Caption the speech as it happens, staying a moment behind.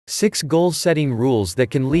6 goal-setting rules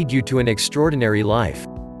that can lead you to an extraordinary life.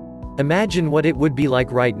 Imagine what it would be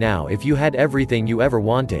like right now if you had everything you ever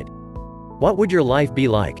wanted. What would your life be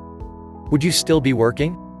like? Would you still be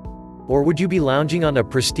working? Or would you be lounging on a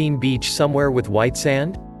pristine beach somewhere with white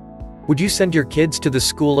sand? Would you send your kids to the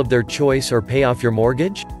school of their choice or pay off your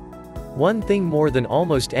mortgage? One thing more than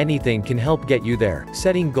almost anything can help get you there: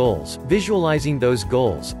 setting goals, visualizing those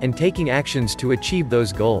goals, and taking actions to achieve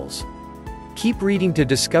those goals. Keep reading to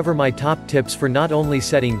discover my top tips for not only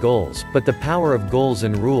setting goals, but the power of goals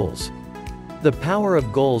and rules. The power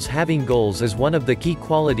of goals. Having goals is one of the key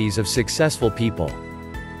qualities of successful people.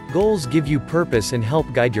 Goals give you purpose and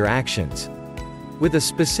help guide your actions. With a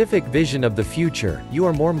specific vision of the future, you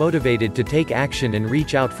are more motivated to take action and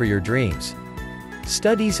reach out for your dreams.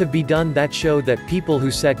 Studies have been done that show that people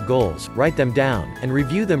who set goals, write them down, and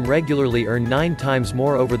review them regularly earn 9 times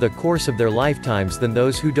more over the course of their lifetimes than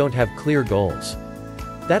those who don't have clear goals.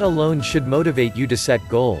 That alone should motivate you to set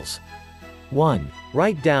goals. 1.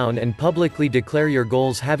 Write down and publicly declare your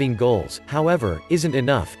goals. Having goals, however, isn't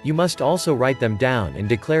enough. You must also write them down and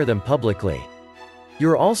declare them publicly.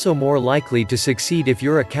 You're also more likely to succeed if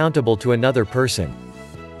you're accountable to another person.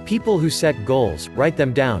 People who set goals, write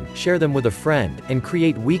them down, share them with a friend, and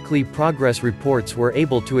create weekly progress reports were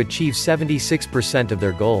able to achieve 76% of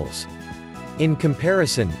their goals. In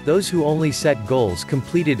comparison, those who only set goals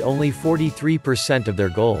completed only 43% of their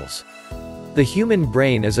goals. The human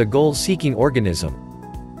brain is a goal-seeking organism.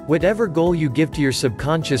 Whatever goal you give to your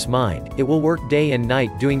subconscious mind, it will work day and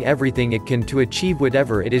night doing everything it can to achieve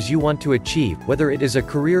whatever it is you want to achieve, whether it is a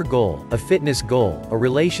career goal, a fitness goal, a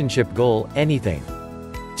relationship goal, anything.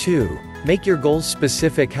 2. Make your goals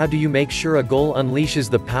specific. How do you make sure a goal unleashes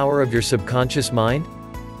the power of your subconscious mind?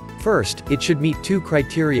 First, it should meet 2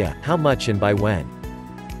 criteria: how much and by when.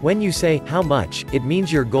 When you say, how much, it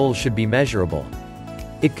means your goal should be measurable.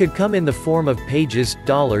 It could come in the form of pages,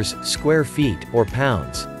 dollars, square feet, or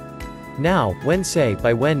pounds. Now, when say,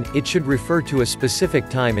 by when, it should refer to a specific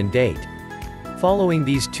time and date. Following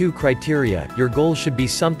these 2 criteria, your goal should be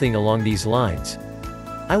something along these lines.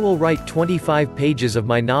 I will write 25 pages of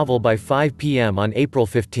my novel by 5 p.m. on April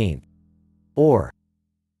 15. Or,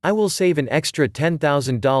 I will save an extra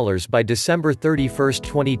 $10,000 by December 31,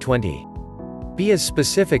 2020. Be as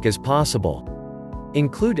specific as possible.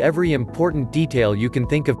 Include every important detail you can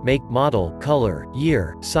think of: make, model, color,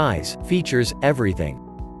 year, size, features, everything.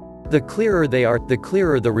 The clearer they are, the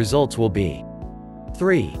clearer the results will be.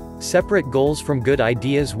 3. Separate goals from good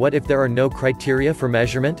ideas. What if there are no criteria for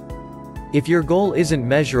measurement? If your goal isn't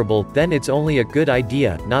measurable, then it's only a good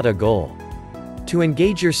idea, not a goal. To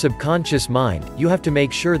engage your subconscious mind, you have to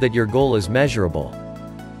make sure that your goal is measurable.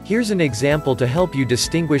 Here's an example to help you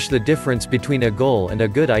distinguish the difference between a goal and a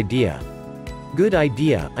good idea. Good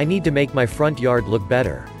idea: I need to make my front yard look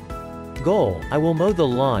better. Goal: I will mow the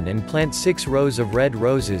lawn and plant 6 rows of red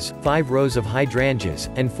roses, 5 rows of hydrangeas,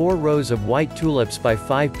 and 4 rows of white tulips by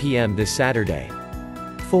 5 p.m. this Saturday.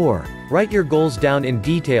 4. Write your goals down in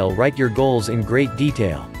detail. Write your goals in great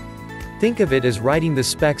detail. Think of it as writing the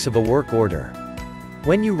specs of a work order.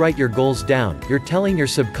 When you write your goals down, you're telling your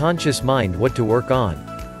subconscious mind what to work on.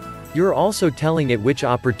 You're also telling it which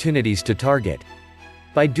opportunities to target.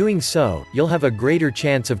 By doing so, you'll have a greater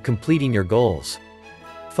chance of completing your goals.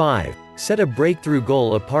 5. Set a breakthrough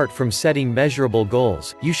goal. Apart from setting measurable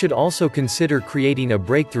goals, you should also consider creating a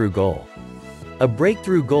breakthrough goal. A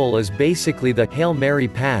breakthrough goal is basically the Hail Mary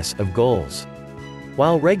pass of goals.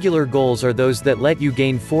 While regular goals are those that let you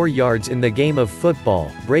gain 4 yards in the game of football,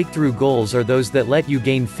 breakthrough goals are those that let you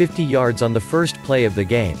gain 50 yards on the first play of the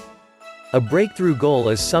game. A breakthrough goal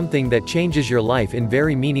is something that changes your life in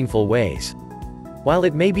very meaningful ways. While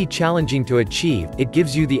it may be challenging to achieve, it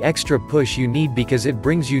gives you the extra push you need because it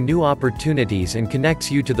brings you new opportunities and connects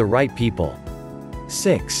you to the right people.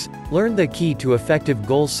 6. Learn the key to effective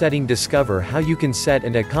goal setting. Discover how you can set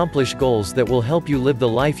and accomplish goals that will help you live the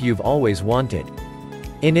life you've always wanted.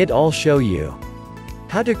 In it, I'll show you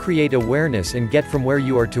how to create awareness and get from where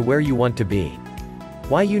you are to where you want to be.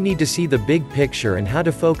 Why you need to see the big picture and how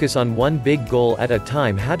to focus on one big goal at a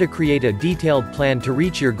time. How to create a detailed plan to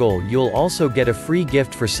reach your goal. You'll also get a free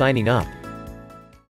gift for signing up.